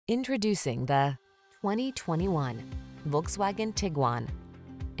Introducing the 2021 Volkswagen Tiguan.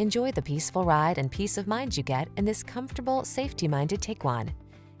 Enjoy the peaceful ride and peace of mind you get in this comfortable, safety-minded Tiguan.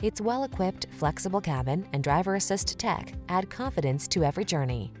 Its well-equipped, flexible cabin and driver assist tech add confidence to every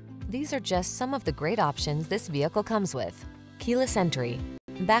journey. These are just some of the great options this vehicle comes with: keyless entry,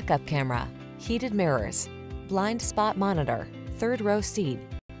 backup camera, heated mirrors, blind spot monitor, third row seat,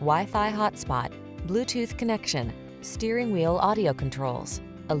 Wi-Fi hotspot, Bluetooth connection, steering wheel audio controls,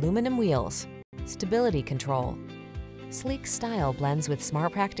 aluminum wheels, stability control. Sleek style blends with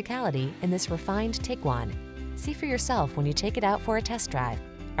smart practicality in this refined Tiguan. See for yourself when you take it out for a test drive.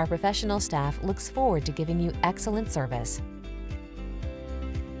 Our professional staff looks forward to giving you excellent service.